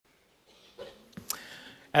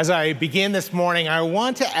As I begin this morning, I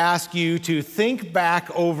want to ask you to think back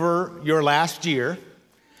over your last year,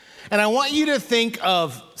 and I want you to think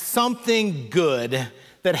of something good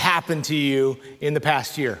that happened to you in the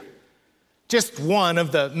past year. Just one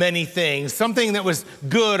of the many things, something that was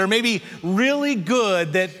good or maybe really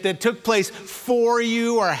good that took place for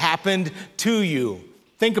you or happened to you.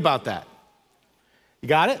 Think about that. You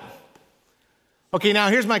got it? Okay, now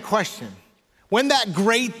here's my question. When that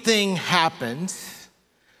great thing happened,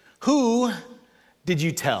 who did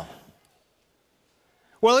you tell?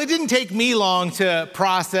 Well, it didn't take me long to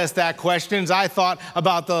process that question as I thought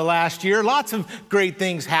about the last year. Lots of great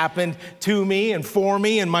things happened to me and for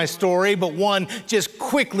me in my story, but one just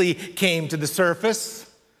quickly came to the surface.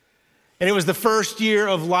 And it was the first year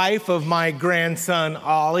of life of my grandson,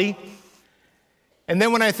 Ollie. And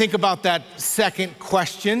then when I think about that second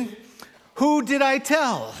question, who did I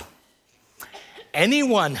tell?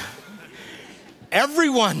 Anyone.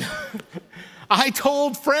 Everyone. I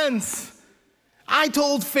told friends. I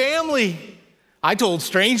told family. I told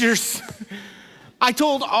strangers. I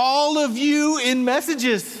told all of you in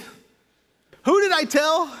messages. Who did I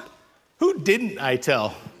tell? Who didn't I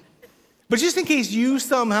tell? But just in case you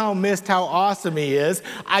somehow missed how awesome he is,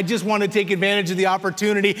 I just want to take advantage of the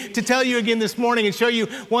opportunity to tell you again this morning and show you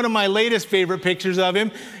one of my latest favorite pictures of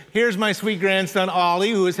him. Here's my sweet grandson,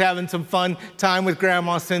 Ollie, who is having some fun time with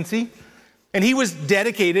Grandma Cincy. And he was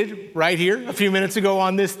dedicated right here a few minutes ago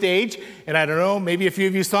on this stage. And I don't know, maybe a few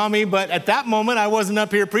of you saw me, but at that moment, I wasn't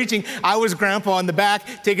up here preaching. I was Grandpa in the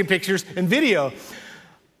back taking pictures and video.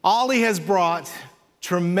 Ollie has brought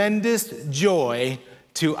tremendous joy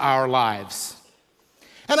to our lives.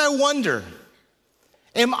 And I wonder,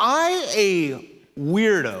 am I a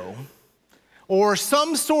weirdo or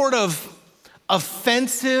some sort of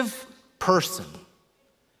offensive person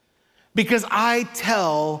because I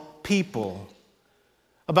tell people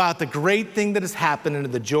about the great thing that has happened and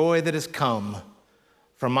the joy that has come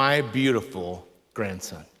from my beautiful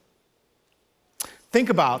grandson? Think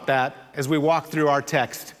about that as we walk through our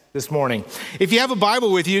text this morning. If you have a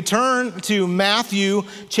Bible with you, turn to Matthew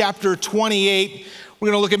chapter 28. We're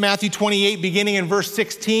going to look at Matthew 28 beginning in verse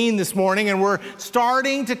 16 this morning, and we're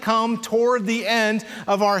starting to come toward the end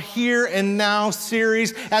of our Here and Now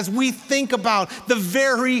series as we think about the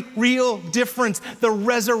very real difference the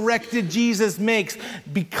resurrected Jesus makes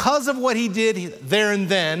because of what he did there and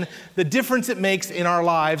then, the difference it makes in our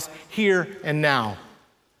lives here and now.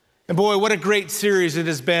 And boy, what a great series it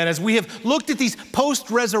has been as we have looked at these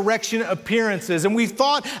post-resurrection appearances, and we've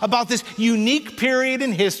thought about this unique period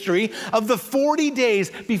in history of the 40 days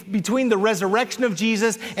between the resurrection of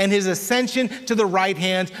Jesus and his ascension to the right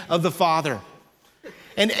hand of the Father.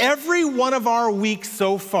 And every one of our weeks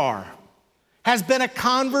so far has been a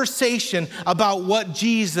conversation about what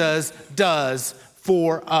Jesus does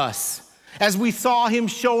for us. As we saw him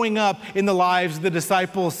showing up in the lives of the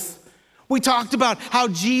disciples, we talked about how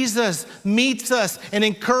Jesus meets us and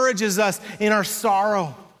encourages us in our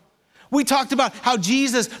sorrow. We talked about how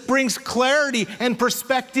Jesus brings clarity and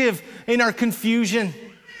perspective in our confusion.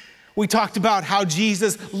 We talked about how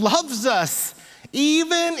Jesus loves us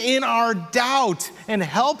even in our doubt and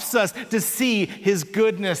helps us to see his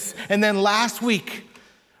goodness. And then last week,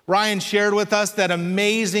 Ryan shared with us that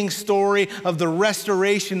amazing story of the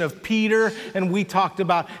restoration of Peter, and we talked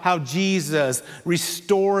about how Jesus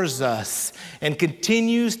restores us and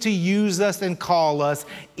continues to use us and call us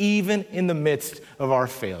even in the midst of our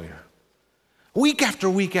failure. Week after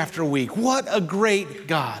week after week, what a great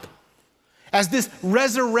God. As this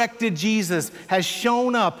resurrected Jesus has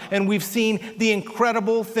shown up and we've seen the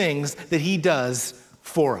incredible things that he does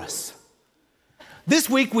for us. This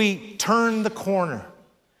week we turn the corner.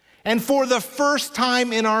 And for the first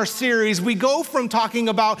time in our series, we go from talking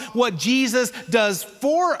about what Jesus does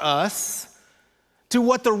for us to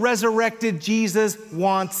what the resurrected Jesus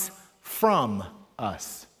wants from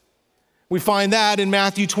us. We find that in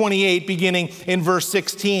Matthew 28, beginning in verse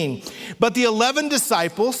 16. But the 11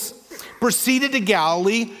 disciples proceeded to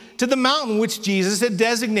Galilee, to the mountain which Jesus had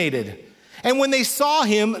designated. And when they saw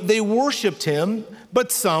him, they worshiped him,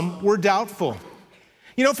 but some were doubtful.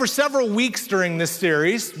 You know, for several weeks during this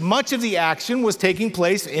series, much of the action was taking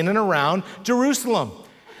place in and around Jerusalem.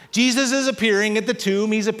 Jesus is appearing at the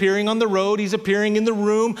tomb, he's appearing on the road, he's appearing in the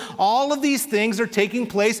room. All of these things are taking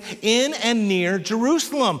place in and near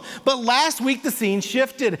Jerusalem. But last week the scene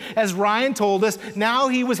shifted. As Ryan told us, now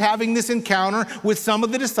he was having this encounter with some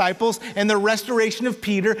of the disciples and the restoration of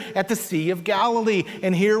Peter at the Sea of Galilee.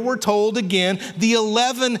 And here we're told again, the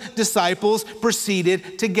 11 disciples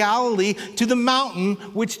proceeded to Galilee, to the mountain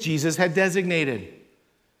which Jesus had designated.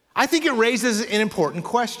 I think it raises an important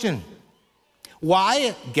question.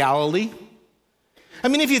 Why Galilee? I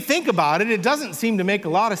mean, if you think about it, it doesn't seem to make a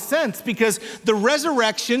lot of sense because the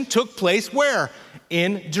resurrection took place where?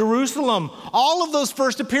 In Jerusalem. All of those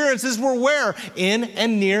first appearances were where? In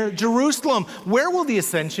and near Jerusalem. Where will the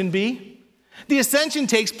ascension be? The ascension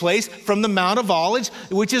takes place from the Mount of Olives,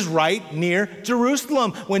 which is right near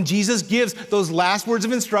Jerusalem, when Jesus gives those last words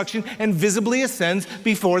of instruction and visibly ascends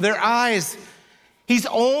before their eyes. He's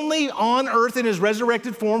only on earth in his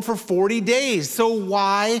resurrected form for 40 days. So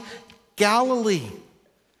why Galilee?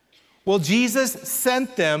 Well, Jesus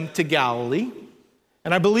sent them to Galilee,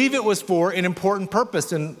 and I believe it was for an important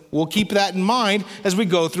purpose, and we'll keep that in mind as we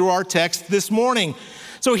go through our text this morning.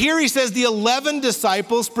 So here he says the 11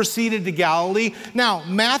 disciples proceeded to Galilee. Now,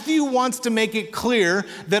 Matthew wants to make it clear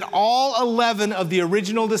that all 11 of the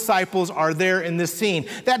original disciples are there in this scene.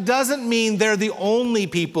 That doesn't mean they're the only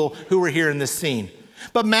people who were here in this scene.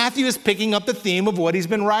 But Matthew is picking up the theme of what he's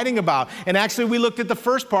been writing about. And actually, we looked at the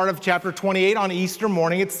first part of chapter 28 on Easter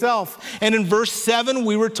morning itself. And in verse 7,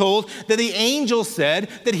 we were told that the angel said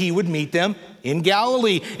that he would meet them in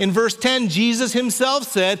Galilee. In verse 10, Jesus himself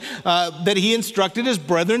said that he instructed his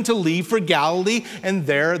brethren to leave for Galilee, and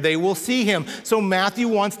there they will see him. So Matthew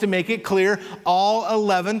wants to make it clear all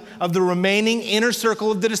 11 of the remaining inner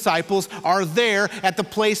circle of the disciples are there at the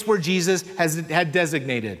place where Jesus had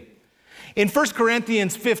designated. In 1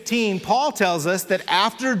 Corinthians 15, Paul tells us that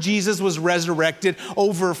after Jesus was resurrected,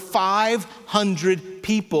 over 500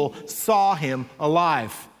 people saw him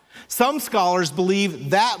alive. Some scholars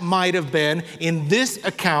believe that might have been in this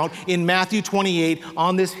account in Matthew 28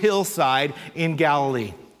 on this hillside in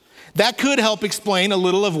Galilee. That could help explain a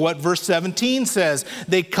little of what verse 17 says.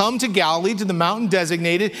 They come to Galilee, to the mountain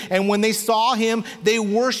designated, and when they saw him, they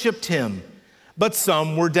worshiped him. But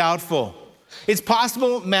some were doubtful. It's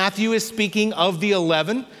possible Matthew is speaking of the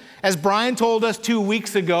 11. As Brian told us 2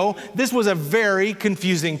 weeks ago, this was a very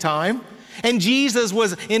confusing time. And Jesus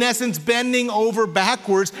was, in essence, bending over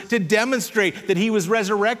backwards to demonstrate that he was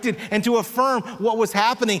resurrected and to affirm what was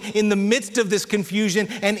happening in the midst of this confusion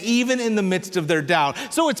and even in the midst of their doubt.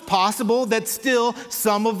 So it's possible that still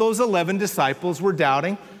some of those 11 disciples were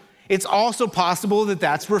doubting. It's also possible that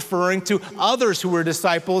that's referring to others who were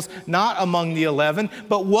disciples, not among the 11.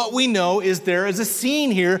 But what we know is there is a scene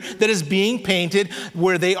here that is being painted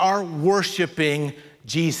where they are worshiping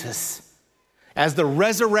Jesus as the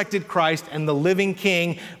resurrected Christ and the living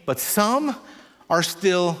King. But some are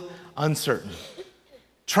still uncertain,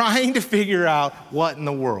 trying to figure out what in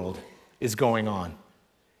the world is going on.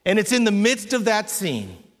 And it's in the midst of that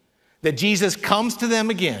scene that Jesus comes to them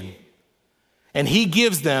again, and he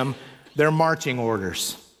gives them their marching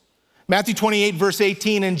orders. Matthew 28, verse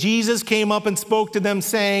 18, and Jesus came up and spoke to them,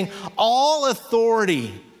 saying, all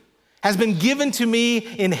authority has been given to me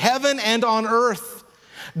in heaven and on earth.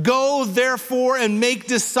 Go, therefore, and make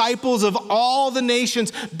disciples of all the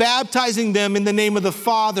nations, baptizing them in the name of the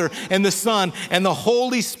Father and the Son and the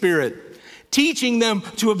Holy Spirit, teaching them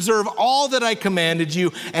to observe all that I commanded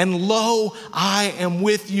you. And lo, I am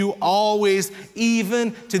with you always,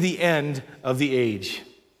 even to the end of the age.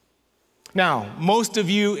 Now, most of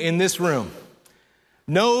you in this room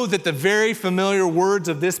know that the very familiar words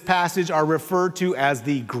of this passage are referred to as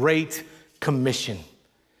the Great Commission.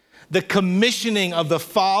 The commissioning of the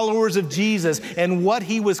followers of Jesus and what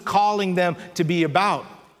he was calling them to be about.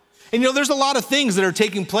 And there's a lot of things that are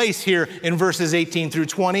taking place here in verses 18 through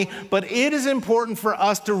 20, but it is important for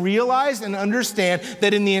us to realize and understand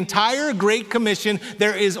that in the entire Great Commission,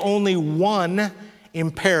 there is only one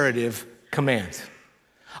imperative command.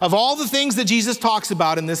 Of all the things that Jesus talks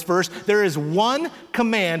about in this verse, there is one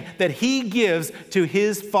command that he gives to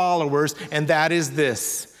his followers, and that is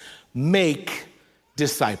this: make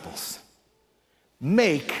disciples.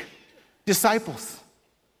 Make disciples.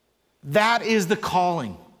 That is the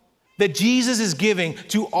calling that Jesus is giving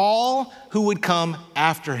to all who would come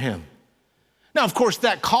after him. Now, of course,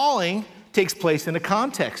 that calling takes place in a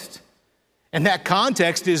context, and that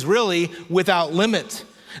context is really without limit.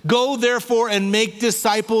 Go, therefore, and make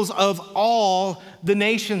disciples of all the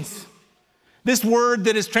nations. This word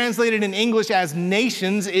that is translated in English as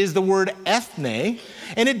nations is the word ethne,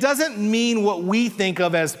 and it doesn't mean what we think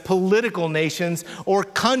of as political nations or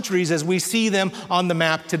countries as we see them on the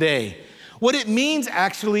map today. What it means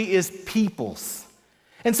actually is peoples.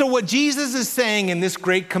 And so what Jesus is saying in this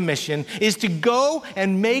Great Commission is to go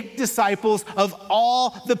and make disciples of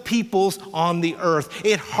all the peoples on the earth.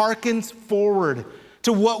 It harkens forward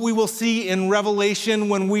to what we will see in Revelation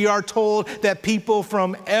when we are told that people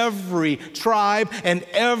from every tribe and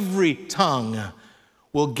every tongue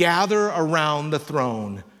will gather around the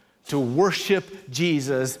throne to worship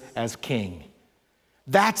Jesus as King.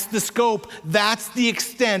 That's the scope. That's the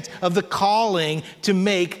extent of the calling to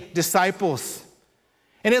make disciples.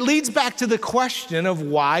 And it leads back to the question of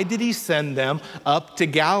why did he send them up to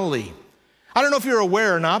Galilee? I don't know if you're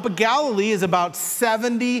aware or not, but Galilee is about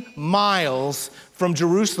 70 miles from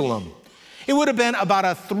Jerusalem. It would have been about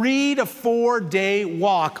a 3 to 4 day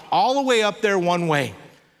walk all the way up there one way.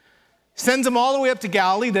 Sends them all the way up to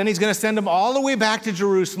Galilee, then he's going to send them all the way back to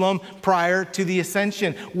Jerusalem prior to the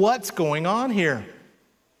ascension. What's going on here?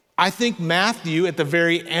 I think Matthew, at the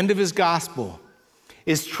very end of his gospel,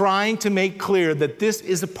 is trying to make clear that this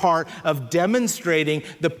is a part of demonstrating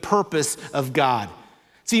the purpose of God.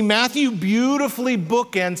 See, Matthew beautifully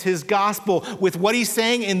bookends his gospel with what he's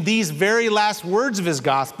saying in these very last words of his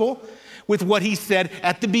gospel, with what he said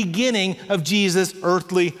at the beginning of Jesus'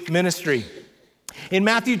 earthly ministry. In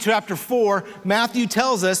Matthew chapter 4, Matthew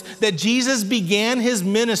tells us that Jesus began his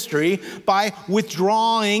ministry by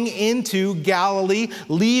withdrawing into Galilee,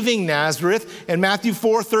 leaving Nazareth. And Matthew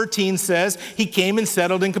 4:13 says, he came and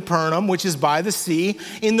settled in Capernaum, which is by the sea,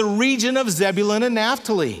 in the region of Zebulun and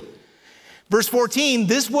Naphtali. Verse 14,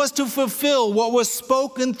 this was to fulfill what was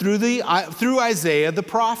spoken through Isaiah the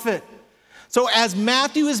prophet. So as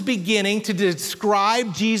Matthew is beginning to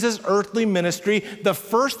describe Jesus' earthly ministry, the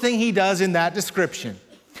first thing he does in that description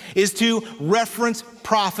is to reference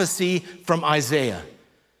prophecy from Isaiah.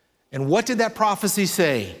 And what did that prophecy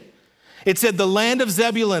say? It said, the land of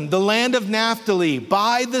Zebulun, the land of Naphtali,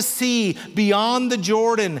 by the sea, beyond the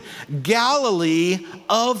Jordan, Galilee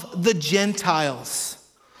of the Gentiles.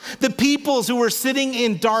 The peoples who were sitting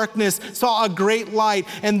in darkness saw a great light,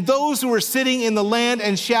 and those who were sitting in the land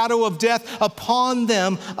and shadow of death, upon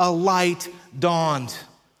them a light dawned.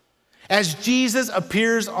 As Jesus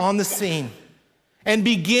appears on the scene and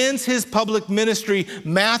begins his public ministry,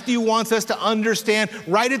 Matthew wants us to understand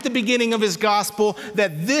right at the beginning of his gospel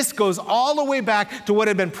that this goes all the way back to what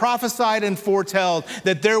had been prophesied and foretold,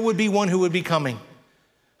 that there would be one who would be coming,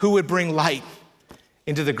 who would bring light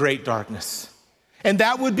into the great darkness. And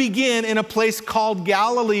that would begin in a place called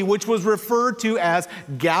Galilee, which was referred to as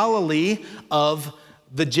Galilee of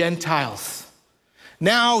the Gentiles.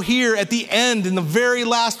 Now here at the end, in the very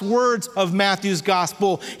last words of Matthew's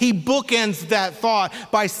gospel, he bookends that thought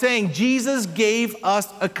by saying Jesus gave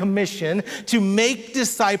us a commission to make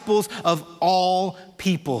disciples of all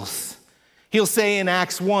peoples. He'll say in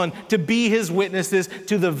Acts 1, to be his witnesses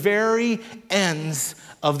to the very ends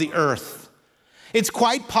of the earth. It's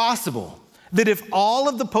quite possible that if all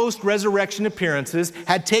of the post-resurrection appearances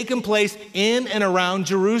had taken place in and around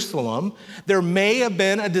Jerusalem, there may have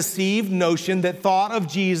been a deceived notion that thought of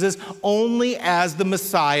Jesus only as the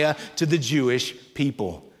Messiah to the Jewish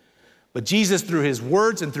people. But Jesus, through his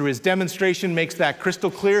words and through his demonstration, makes that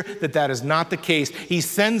crystal clear that that is not the case. He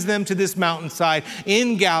sends them to this mountainside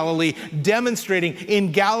in Galilee, demonstrating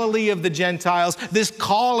in Galilee of the Gentiles this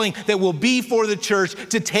calling that will be for the church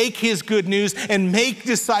to take his good news and make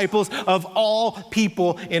disciples of all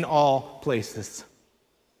people in all places.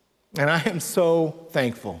 And I am so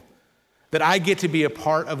thankful that I get to be a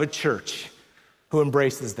part of a church who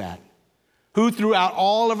embraces that, who throughout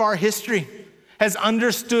all of our history has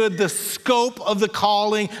understood the scope of the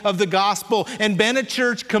calling of the gospel and been a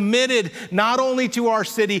church committed not only to our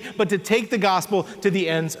city, but to take the gospel to the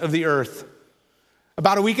ends of the earth.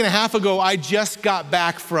 About a week and a half ago, I just got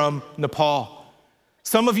back from Nepal.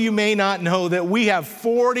 Some of you may not know that we have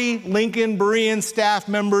 40 Lincoln Berean staff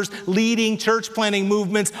members leading church planting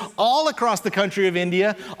movements all across the country of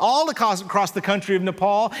India, all across the country of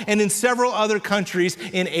Nepal, and in several other countries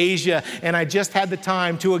in Asia. And I just had the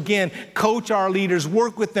time to, again, coach our leaders,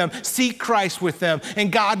 work with them, seek Christ with them.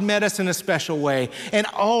 And God met us in a special way. And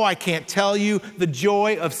oh, I can't tell you the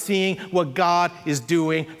joy of seeing what God is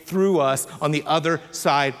doing through us on the other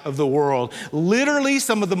side of the world. Literally,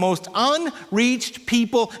 some of the most unreached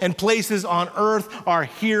people and places on earth are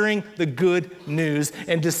hearing the good news,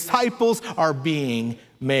 and disciples are being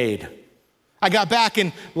made. I got back,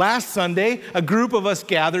 and last Sunday, a group of us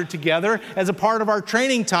gathered together as a part of our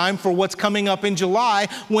training time for what's coming up in July,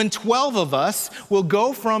 when 12 of us will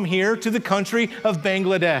go from here to the country of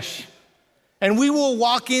Bangladesh. And we will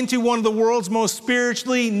walk into one of the world's most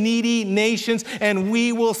spiritually needy nations, and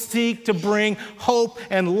we will seek to bring hope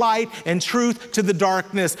and light and truth to the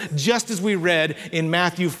darkness, just as we read in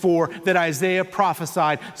Matthew 4 that Isaiah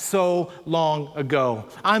prophesied so long ago.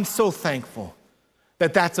 I'm so thankful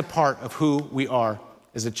that that's a part of who we are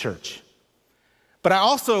as a church. But I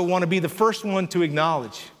also want to be the first one to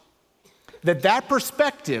acknowledge that that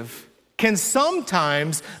perspective can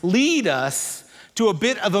sometimes lead us to a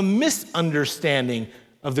bit of a misunderstanding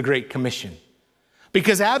of the Great Commission.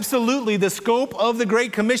 Because absolutely the scope of the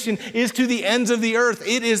Great Commission is to the ends of the earth.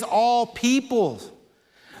 It is all people.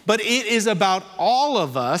 But it is about all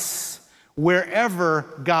of us wherever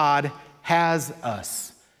God has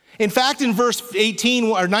us. In fact, in verse 18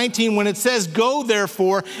 or 19, when it says, "Go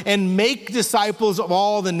therefore and make disciples of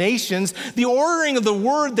all the nations," the ordering of the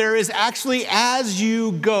word there is actually, as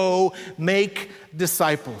you go, make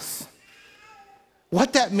disciples.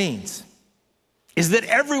 What that means is that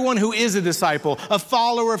everyone who is a disciple, a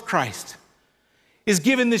follower of Christ, is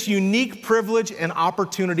given this unique privilege and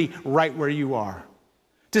opportunity right where you are,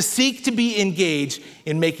 to seek to be engaged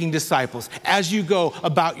in making disciples as you go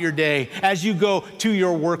about your day, as you go to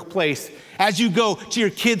your workplace, as you go to your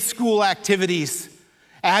kids' school activities,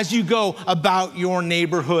 as you go about your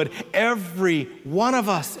neighborhood. Every one of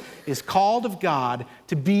us is called of God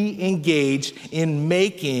to be engaged in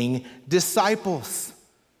making disciples.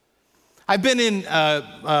 I've been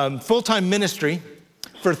in full-time ministry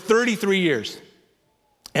for 33 years.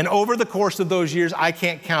 And over the course of those years, I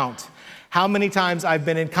can't count how many times I've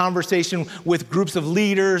been in conversation with groups of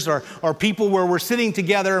leaders or people where we're sitting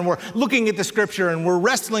together and we're looking at the scripture and we're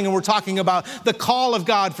wrestling and we're talking about the call of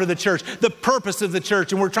God for the church, the purpose of the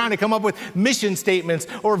church, and we're trying to come up with mission statements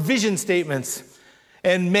or vision statements.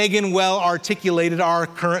 And Megan well articulated our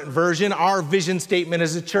current version, our vision statement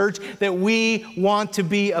as a church, that we want to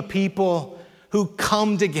be a people who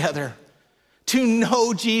come together to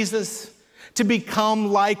know Jesus, to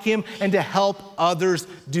become like him, and to help others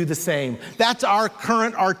do the same. That's our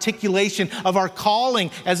current articulation of our calling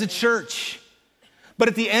as a church. But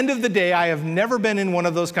at the end of the day, I have never been in one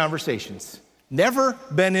of those conversations, never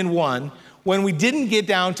been in one when we didn't get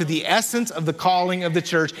down to the essence of the calling of the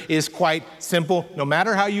church. Is quite simple. No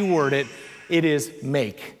matter how you word it, it is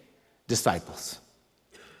make disciples.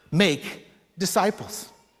 Make disciples.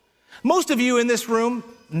 Most of you in this room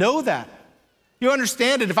know that. You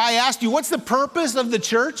understand it. If I asked you, what's the purpose of the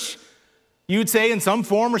church? You'd say in some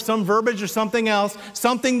form or some verbiage or something else,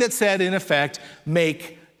 something that said, in effect,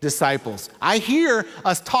 make disciples. I hear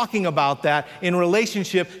us talking about that in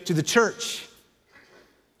relationship to the church.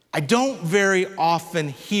 I don't very often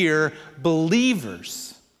hear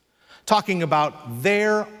believers talking about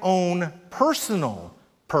their own personal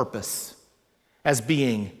purpose as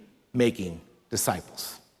being making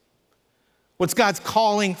disciples. What's God's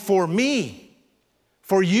calling for me,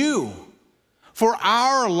 for you, for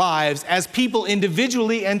our lives as people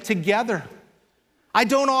individually and together? I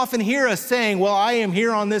don't often hear us saying, well, I am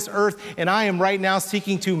here on this earth and I am right now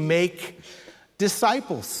seeking to make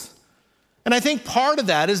disciples. And I think part of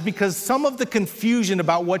that is because some of the confusion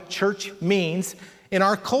about what church means in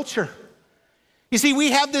our culture. You see, we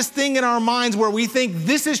have this thing in our minds where we think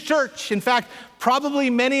this is church. In fact, probably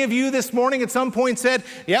many of you this morning at some point said,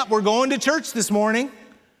 yeah, we're going to church this morning.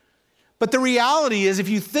 But the reality is, if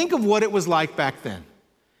you think of what it was like back then,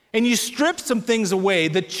 and you strip some things away,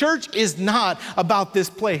 the church is not about this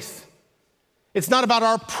place. It's not about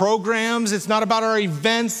our programs. It's not about our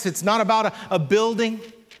events. It's not about a building.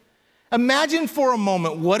 Imagine for a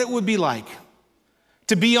moment what it would be like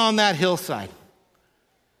to be on that hillside.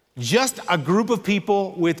 Just a group of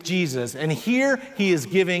people with Jesus, and here he is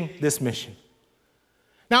giving this mission.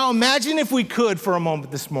 Now imagine if we could for a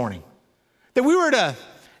moment this morning, that we were to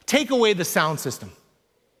take away the sound system.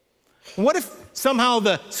 What if somehow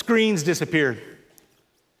the screens disappeared?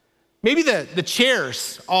 Maybe the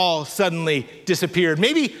chairs all suddenly disappeared.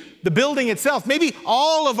 Maybe the building itself, maybe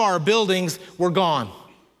all of our buildings were gone.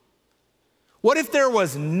 What if there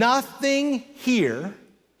was nothing here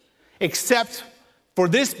except for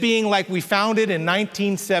this being like we found it in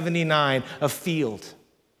 1979, a field?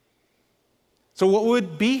 So what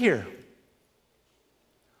would be here?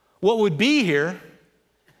 What would be here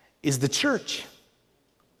is the church,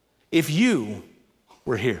 if you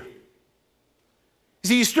were here. You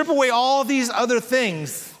see, you strip away all these other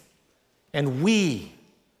things, and we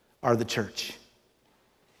are the church.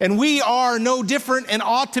 And we are no different and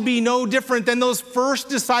ought to be no different than those first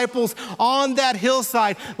disciples on that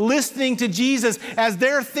hillside listening to Jesus as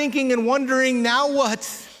they're thinking and wondering, now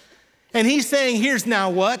what? And he's saying, here's now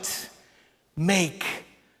what? Make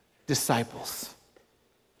disciples.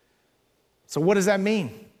 So what does that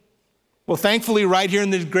mean? Well, thankfully, right here in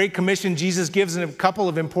the Great Commission, Jesus gives a couple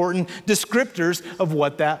of important descriptors of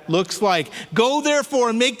what that looks like. Go,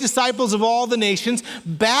 therefore, and make disciples of all the nations,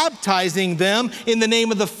 baptizing them in the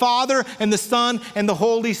name of the Father and the Son and the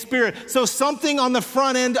Holy Spirit. So something on the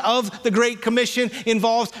front end of the Great Commission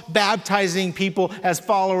involves baptizing people as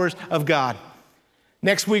followers of God.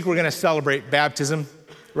 Next week, we're going to celebrate baptism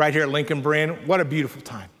right here at Lincoln Brand. What a beautiful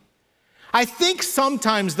time. I think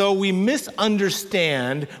sometimes, though, we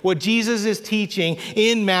misunderstand what Jesus is teaching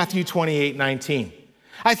in Matthew 28:19.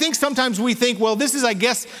 I think sometimes we think, well, this is, I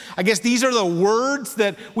guess these are the words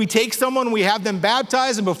that we take someone, we have them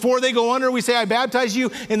baptized, and before they go under, we say, I baptize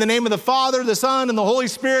you in the name of the Father, the Son, and the Holy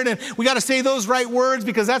Spirit, and we got to say those right words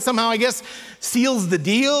because that somehow, I guess, seals the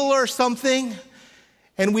deal or something.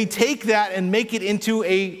 And we take that and make it into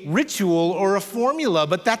a ritual or a formula,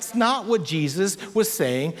 but that's not what Jesus was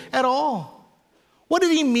saying at all. What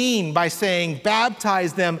did he mean by saying,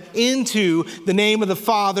 baptize them into the name of the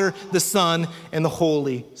Father, the Son, and the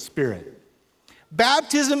Holy Spirit?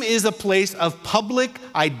 Baptism is a place of public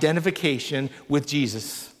identification with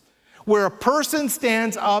Jesus, where a person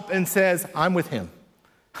stands up and says, I'm with him.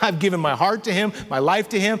 I've given my heart to him, my life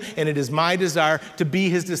to him, and it is my desire to be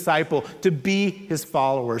his disciple, to be his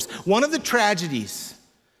followers. One of the tragedies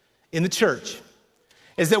in the church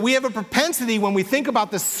is that we have a propensity when we think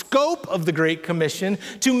about the scope of the Great Commission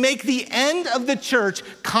to make the end of the church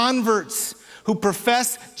converts who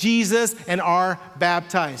profess Jesus and are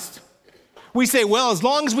baptized. We say, well, as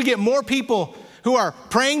long as we get more people who are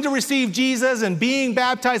praying to receive Jesus and being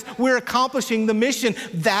baptized, we're accomplishing the mission.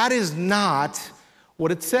 That is not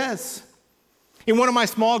what it says. In one of my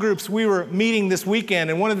small groups, we were meeting this weekend,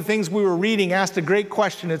 and one of the things we were reading asked a great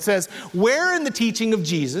question. It says, where in the teaching of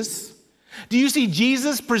Jesus do you see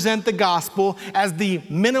Jesus present the gospel as the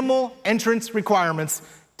minimal entrance requirements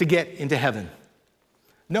to get into heaven?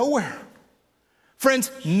 Nowhere. Friends,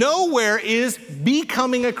 nowhere is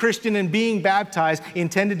becoming a Christian and being baptized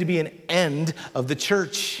intended to be an end of the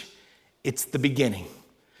church. It's the beginning.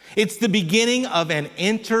 It's the beginning of an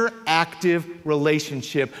interactive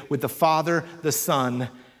relationship with the Father, the Son,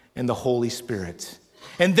 and the Holy Spirit.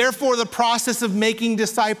 And therefore, the process of making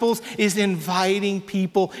disciples is inviting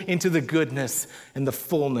people into the goodness and the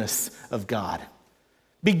fullness of God.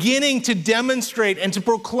 Beginning to demonstrate and to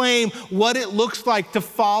proclaim what it looks like to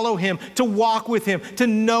follow him, to walk with him, to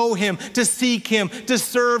know him, to seek him, to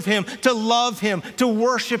serve him, to love him, to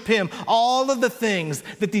worship him. All of the things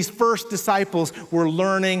that these first disciples were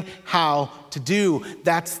learning how to do.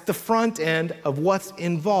 That's the front end of what's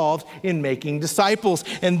involved in making disciples.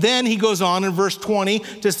 And then he goes on in verse 20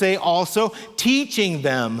 to say also, teaching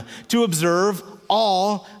them to observe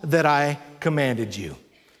all that I commanded you.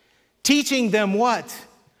 Teaching them what?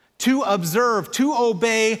 To observe, to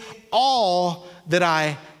obey all that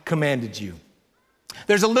I commanded you.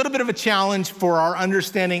 There's a little bit of a challenge for our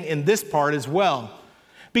understanding in this part as well.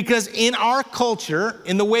 Because in our culture,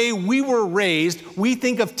 in the way we were raised, we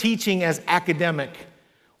think of teaching as academic.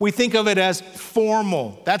 We think of it as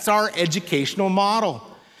formal. That's our educational model.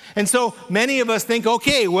 And so many of us think,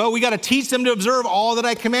 okay, well, we got to teach them to observe all that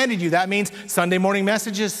I commanded you. That means Sunday morning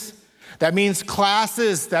messages. That means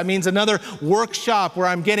classes. That means another workshop where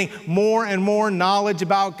I'm getting more and more knowledge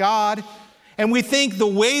about God. And we think the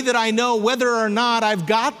way that I know whether or not I've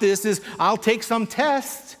got this is I'll take some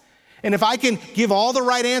test. And if I can give all the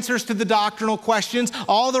right answers to the doctrinal questions,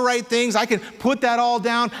 all the right things, I can put that all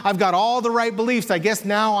down. I've got all the right beliefs. I guess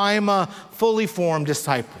now I'm a fully formed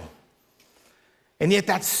disciple. And yet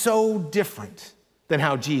that's so different than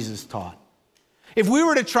how Jesus taught. If we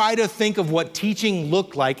were to try to think of what teaching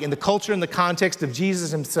looked like in the culture and the context of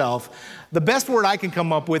Jesus himself, the best word I can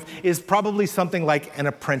come up with is probably something like an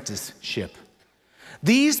apprenticeship.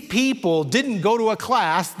 These people didn't go to a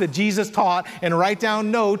class that Jesus taught and write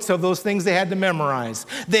down notes of those things they had to memorize.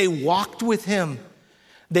 They walked with him.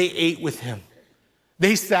 They ate with him.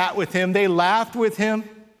 They sat with him. They laughed with him.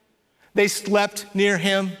 They slept near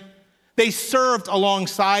him. They served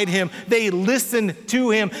alongside him. They listened to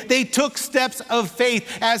him. They took steps of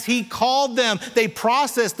faith as he called them. They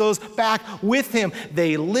processed those back with him.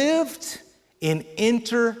 They lived in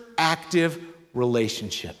interactive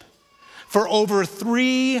relationship. For over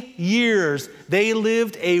 3 years, they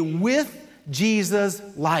lived a with Jesus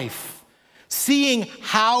life, seeing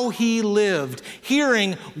how he lived,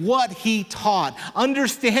 hearing what he taught,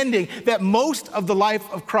 understanding that most of the life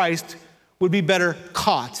of Christ would be better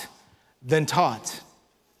caught than taught.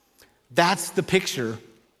 That's the picture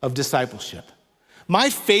of discipleship. My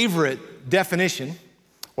favorite definition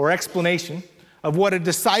or explanation of what a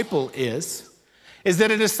disciple is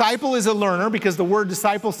that a disciple is a learner, because the word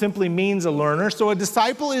disciple simply means a learner. So a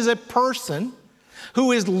disciple is a person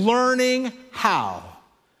who is learning how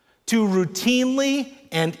to routinely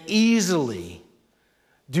and easily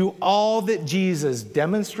do all that Jesus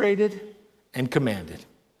demonstrated and commanded.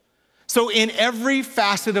 So in every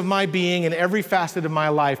facet of my being, in every facet of my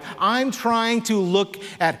life, I'm trying to look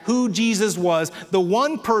at who Jesus was, the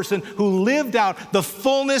one person who lived out the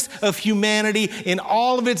fullness of humanity in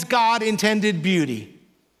all of its God-intended beauty.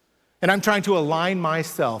 And I'm trying to align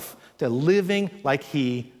myself to living like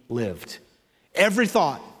he lived. Every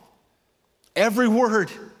thought, every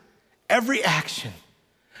word, every action,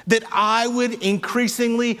 that I would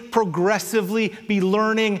increasingly, progressively be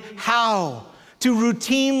learning how to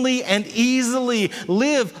routinely and easily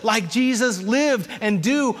live like Jesus lived and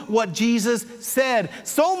do what Jesus said.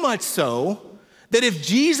 So much so that if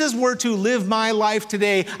Jesus were to live my life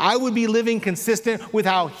today, I would be living consistent with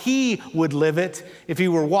how he would live it if he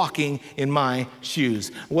were walking in my shoes.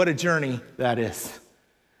 What a journey that is.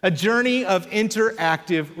 A journey of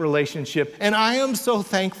interactive relationship. And I am so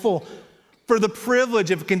thankful for the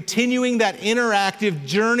privilege of continuing that interactive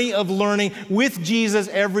journey of learning with Jesus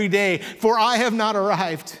every day. For I have not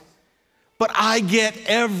arrived, but I get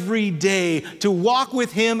every day to walk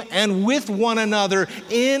with him and with one another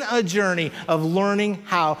in a journey of learning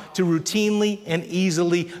how to routinely and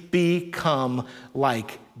easily become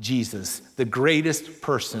like Jesus, the greatest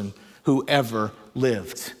person who ever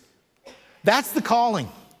lived. That's the calling,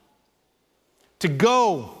 to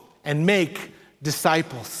go and make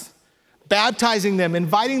disciples. Baptizing them,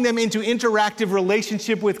 inviting them into interactive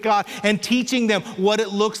relationship with God, and teaching them what it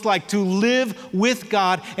looks like to live with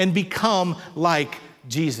God and become like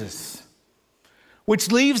Jesus.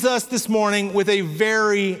 Which leaves us this morning with a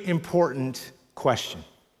very important question.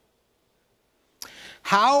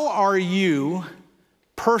 How are you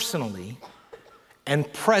personally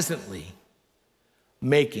and presently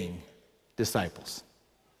making disciples?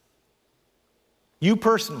 You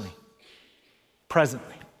personally,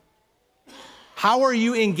 presently. How are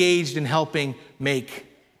you engaged in helping make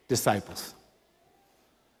disciples?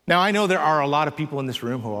 Now, I know there are a lot of people in this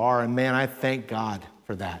room who are, and man, I thank God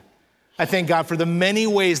for that. I thank God for the many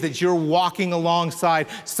ways that you're walking alongside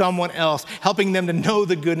someone else, helping them to know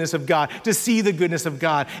the goodness of God, to see the goodness of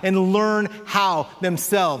God, and learn how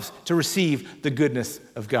themselves to receive the goodness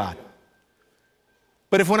of God.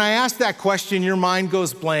 But if when I ask that question, your mind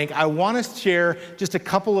goes blank, I want to share just a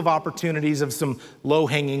couple of opportunities of some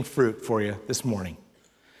low-hanging fruit for you this morning.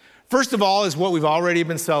 First of all is what we've already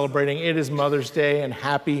been celebrating. It is Mother's Day, and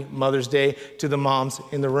happy Mother's Day to the moms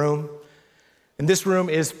in the room. And this room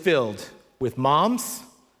is filled with moms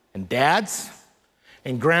and dads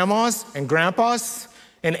and grandmas and grandpas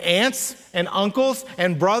and aunts and uncles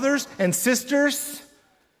and brothers and sisters.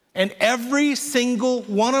 And every single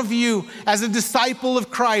one of you, as a disciple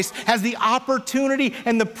of Christ, has the opportunity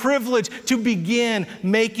and the privilege to begin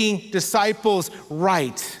making disciples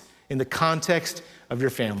right in the context of your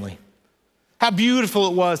family. How beautiful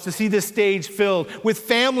it was to see this stage filled with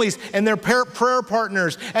families and their prayer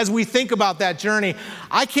partners as we think about that journey.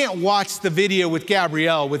 I can't watch the video with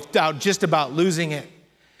Gabrielle without just about losing it,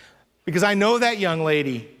 because I know that young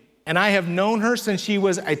lady. And I have known her since she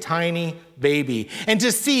was a tiny baby. And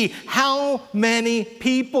to see how many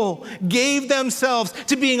people gave themselves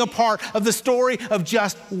to being a part of the story of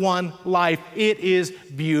just one life, it is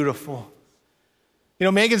beautiful. You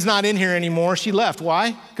know, Megan's not in here anymore. She left.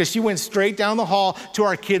 Why? Because she went straight down the hall to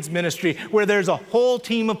our kids' ministry, where there's a whole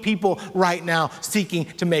team of people right now seeking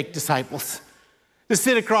to make disciples. To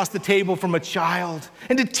sit across the table from a child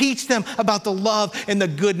and to teach them about the love and the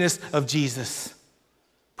goodness of Jesus.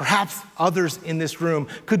 Perhaps others in this room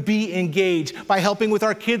could be engaged by helping with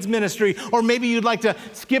our kids' ministry, or maybe you'd like to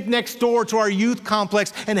skip next door to our youth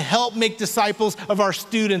complex and help make disciples of our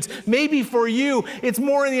students. Maybe for you, it's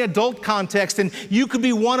more in the adult context, and you could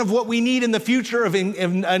be one of what we need in the future of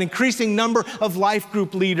an increasing number of life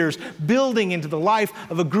group leaders, building into the life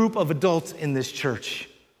of a group of adults in this church.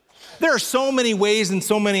 There are so many ways and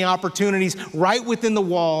so many opportunities right within the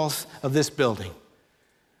walls of this building.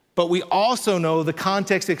 But we also know the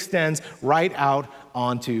context extends right out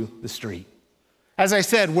onto the street. As I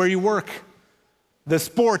said, where you work, the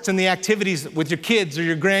sports and the activities with your kids or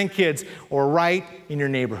your grandkids, or right in your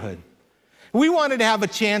neighborhood. We wanted to have a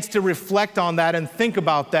chance to reflect on that and think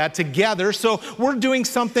about that together, so we're doing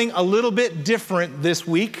something a little bit different this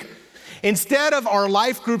week. Instead of our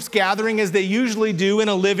life groups gathering as they usually do in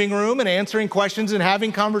a living room and answering questions and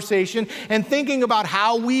having conversation and thinking about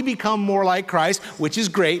how we become more like Christ, which is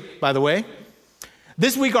great, by the way,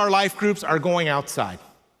 this week our life groups are going outside.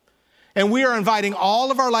 And we are inviting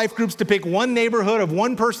all of our life groups to pick one neighborhood of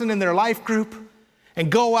one person in their life group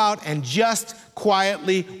and go out and just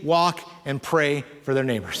quietly walk and pray for their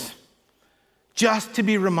neighbors. Just to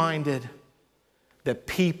be reminded that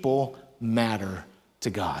people matter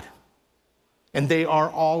to God. And they are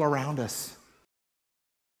all around us.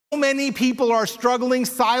 So many people are struggling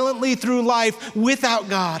silently through life without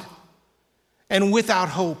God and without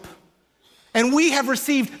hope. And we have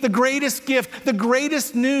received the greatest gift, the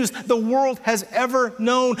greatest news the world has ever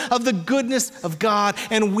known of the goodness of God.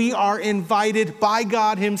 And we are invited by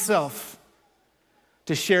God himself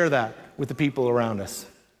to share that with the people around us.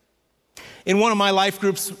 In one of my life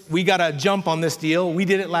groups, we got a jump on this deal. We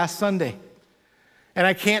did it last Sunday. And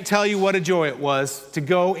I can't tell you what a joy it was to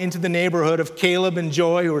go into the neighborhood of Caleb and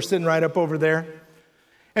Joy, who are sitting right up over there.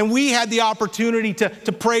 And we had the opportunity to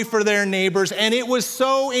pray for their neighbors. And it was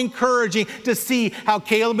so encouraging to see how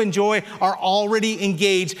Caleb and Joy are already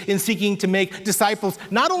engaged in seeking to make disciples,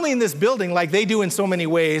 not only in this building like they do in so many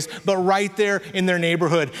ways, but right there in their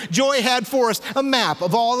neighborhood. Joy had for us a map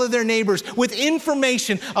of all of their neighbors with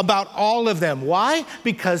information about all of them. Why?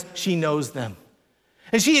 Because she knows them.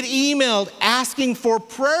 And she had emailed asking for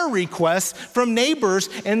prayer requests from neighbors,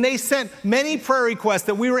 and they sent many prayer requests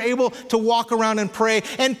that we were able to walk around and pray.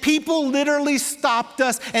 And people literally stopped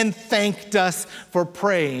us and thanked us for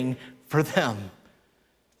praying for them.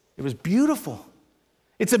 It was beautiful.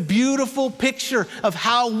 It's a beautiful picture of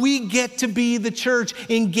how we get to be the church,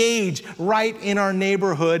 engaged right in our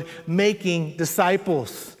neighborhood, making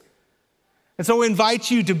disciples. And so I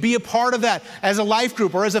invite you to be a part of that as a life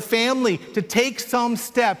group or as a family, to take some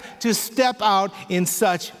step, to step out in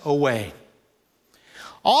such a way.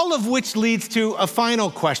 All of which leads to a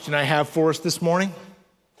final question I have for us this morning.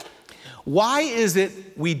 Why is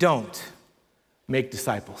it we don't make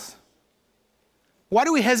disciples? Why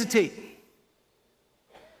do we hesitate?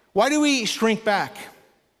 Why do we shrink back?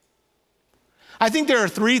 I think there are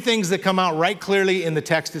three things that come out right clearly in the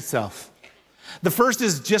text itself. The first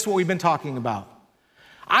is just what we've been talking about.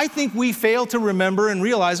 I think we fail to remember and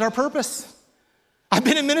realize our purpose. I've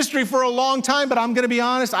been in ministry for a long time, but I'm going to be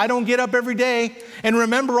honest, I don't get up every day and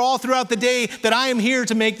remember all throughout the day that I am here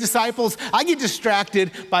to make disciples. I get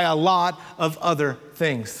distracted by a lot of other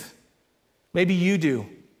things. Maybe you do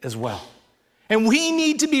as well. And we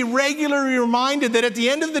need to be regularly reminded that at the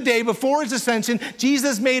end of the day, before his ascension,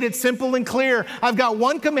 Jesus made it simple and clear. I've got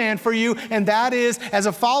one command for you, and that is, as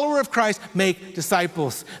a follower of Christ, make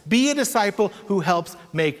disciples. Be a disciple who helps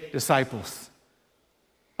make disciples.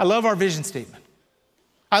 I love our vision statement.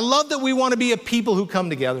 I love that we want to be a people who come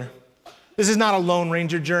together. This is not a Lone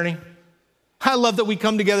Ranger journey. I love that we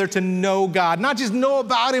come together to know God, not just know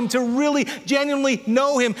about him, to really genuinely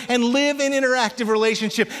know him and live in interactive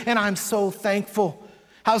relationship. And I'm so thankful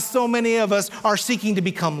how so many of us are seeking to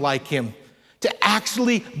become like him, to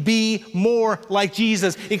actually be more like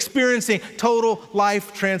Jesus, experiencing total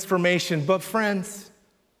life transformation. But friends,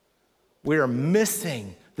 we are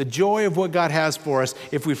missing the joy of what God has for us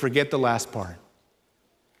if we forget the last part,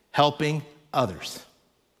 helping others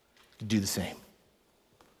to do the same.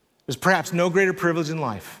 There's perhaps no greater privilege in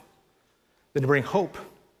life than to bring hope,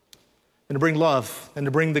 than to bring love, than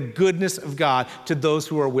to bring the goodness of God to those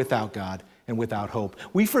who are without God and without hope.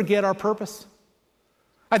 We forget our purpose.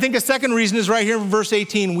 I think a second reason is right here in verse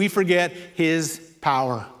 18. We forget his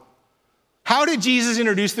power. How did Jesus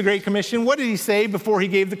introduce the Great Commission? What did he say before he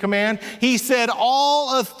gave the command? He said,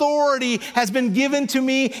 all authority has been given to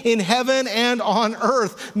me in heaven and on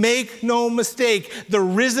earth. Make no mistake, the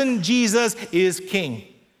risen Jesus is king.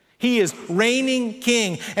 He is reigning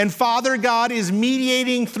king, and Father God is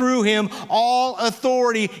mediating through him all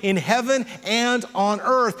authority in heaven and on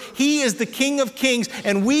earth. He is the King of Kings,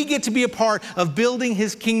 and we get to be a part of building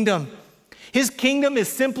his kingdom. His kingdom is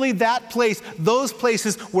simply that place, those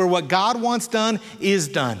places where what God wants done is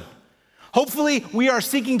done. Hopefully, we are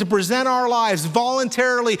seeking to present our lives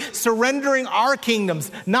voluntarily, surrendering our kingdoms,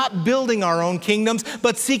 not building our own kingdoms,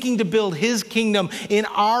 but seeking to build his kingdom in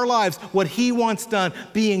our lives, what he wants done,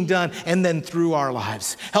 being done, and then through our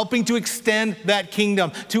lives, helping to extend that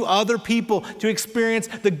kingdom to other people to experience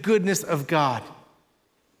the goodness of God.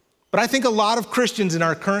 But I think a lot of Christians in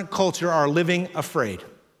our current culture are living afraid.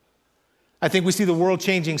 I think we see the world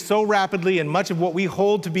changing so rapidly and much of what we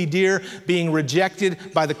hold to be dear being rejected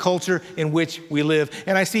by the culture in which we live.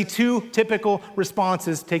 And I see two typical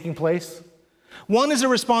responses taking place. One is a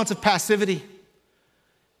response of passivity.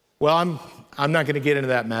 Well, I'm not going to get into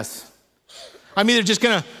that mess. I'm either just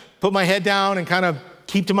going to put my head down and kind of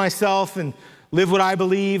keep to myself and live what I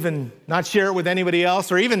believe and not share it with anybody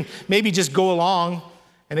else, or even maybe just go along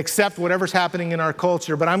and accept whatever's happening in our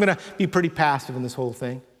culture. But I'm going to be pretty passive in this whole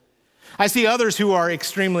thing. I see others who are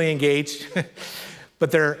extremely engaged,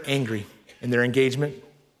 but they're angry in their engagement.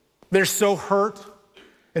 They're so hurt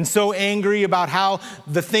and so angry about how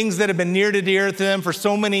the things that have been near to dear to them for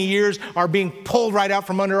so many years are being pulled right out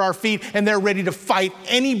from under our feet, and they're ready to fight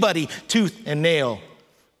anybody tooth and nail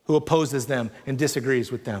who opposes them and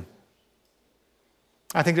disagrees with them.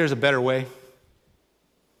 I think there's a better way.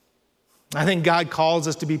 I think God calls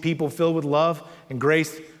us to be people filled with love and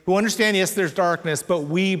grace who understand, yes, there's darkness, but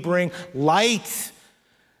we bring light,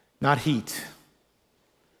 not heat.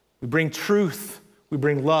 We bring truth. We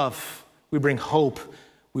bring love. We bring hope.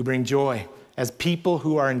 We bring joy as people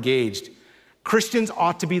who are engaged. Christians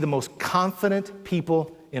ought to be the most confident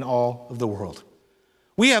people in all of the world.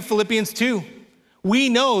 We have Philippians 2. We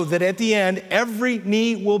know that at the end, every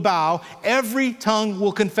knee will bow, every tongue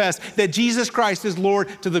will confess that Jesus Christ is Lord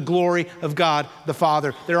to the glory of God the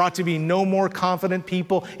Father. There ought to be no more confident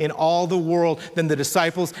people in all the world than the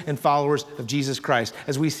disciples and followers of Jesus Christ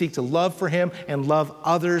as we seek to love for him and love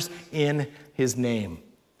others in his name.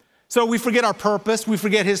 So we forget our purpose, we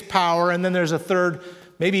forget his power, and then there's a third,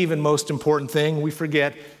 maybe even most important thing, we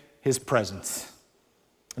forget his presence.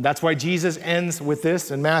 And that's why Jesus ends with this,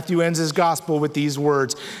 and Matthew ends his gospel with these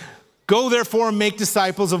words. Go therefore and make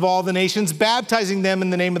disciples of all the nations, baptizing them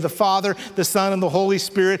in the name of the Father, the Son, and the Holy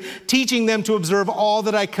Spirit, teaching them to observe all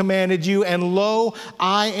that I commanded you. And lo,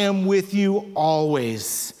 I am with you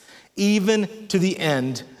always, even to the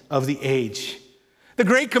end of the age. The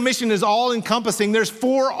Great Commission is all-encompassing. There's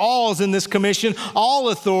 4 alls in this commission: all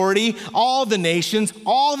authority, all the nations,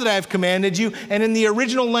 all that I have commanded you, and in the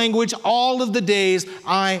original language, all of the days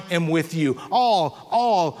I am with you.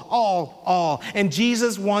 All. And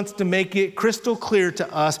Jesus wants to make it crystal clear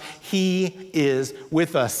to us, he is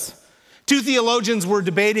with us. 2 theologians were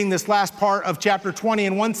debating this last part of chapter 20,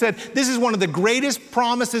 and one said, this is one of the greatest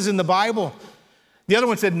promises in the Bible. The other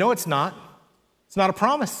one said, no, it's not. It's not a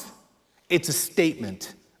promise. It's a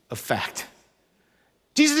statement of fact.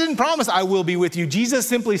 Jesus didn't promise, I will be with you. Jesus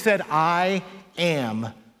simply said, I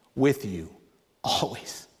am with you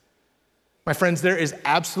always. My friends, there is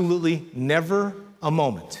absolutely never a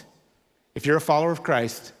moment, if you're a follower of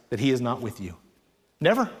Christ, that he is not with you.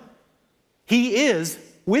 Never. He is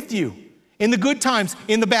with you. In the good times,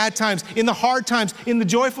 in the bad times, in the hard times, in the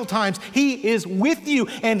joyful times, he is with you,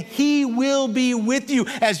 and he will be with you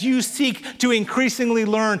as you seek to increasingly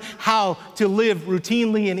learn how to live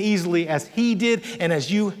routinely and easily as he did, and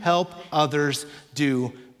as you help others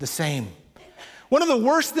do the same. One of the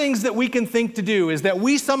worst things that we can think to do is that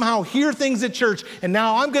we somehow hear things at church, and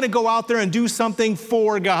now I'm going to go out there and do something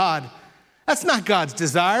for God. That's not God's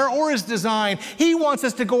desire or his design. He wants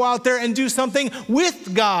us to go out there and do something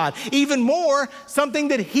with God. Even more, something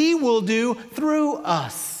that he will do through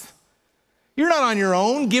us. You're not on your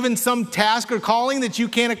own, given some task or calling that you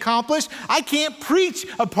can't accomplish. I can't preach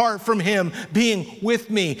apart from him being with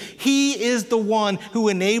me. He is the one who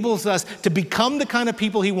enables us to become the kind of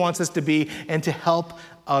people he wants us to be and to help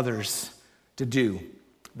others to do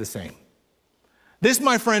the same. This,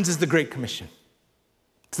 my friends, is the Great Commission.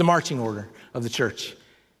 It's the marching order of the church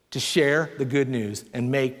to share the good news and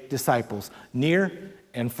make disciples near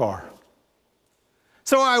and far.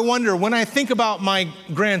 So I wonder, when I think about my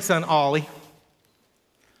grandson, Ollie,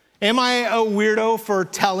 am I a weirdo for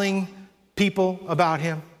telling people about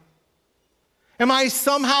him? Am I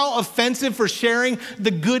somehow offensive for sharing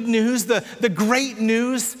the good news, the great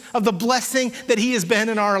news of the blessing that he has been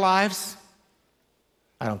in our lives?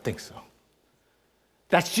 I don't think so.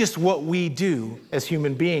 That's just what we do as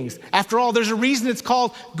human beings. After all, there's a reason it's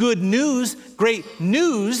called good news, great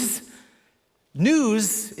news.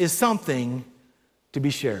 News is something to be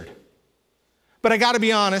shared. But I got to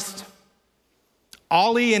be honest,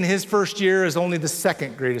 Ollie in his first year is only the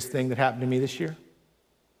second greatest thing that happened to me this year.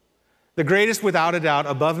 The greatest, without a doubt,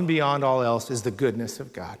 above and beyond all else, is the goodness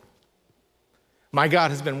of God. My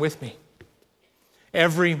God has been with me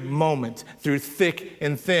every moment, through thick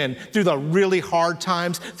and thin, through the really hard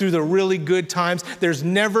times, through the really good times. There's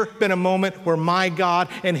never been a moment where my God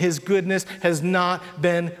and his goodness has not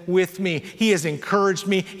been with me. He has encouraged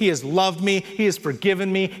me. He has loved me. He has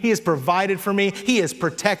forgiven me. He has provided for me. He has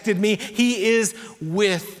protected me. He is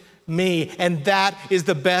with me. And that is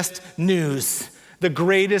the best news, the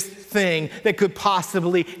greatest thing that could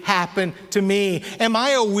possibly happen to me. Am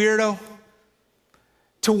I a weirdo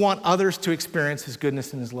to want others to experience his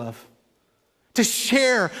goodness and his love? To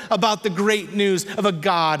share about the great news of a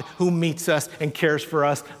God who meets us and cares for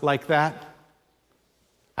us like that?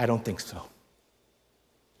 I don't think so.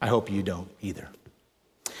 I hope you don't either.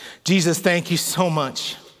 Jesus, thank you so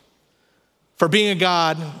much for being a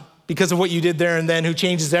God, because of what you did there and then, who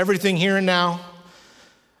changes everything here and now.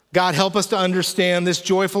 God, help us to understand this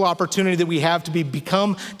joyful opportunity that we have to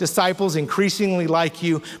become disciples increasingly like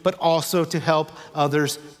you, but also to help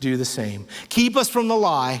others do the same. Keep us from the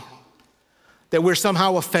lie that we're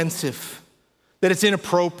somehow offensive, that it's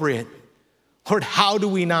inappropriate. Lord, how do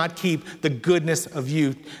we not keep the goodness of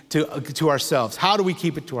you to ourselves? How do we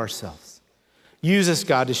keep it to ourselves? Use us,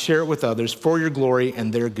 God, to share it with others for your glory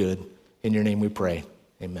and their good. In your name we pray.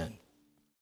 Amen.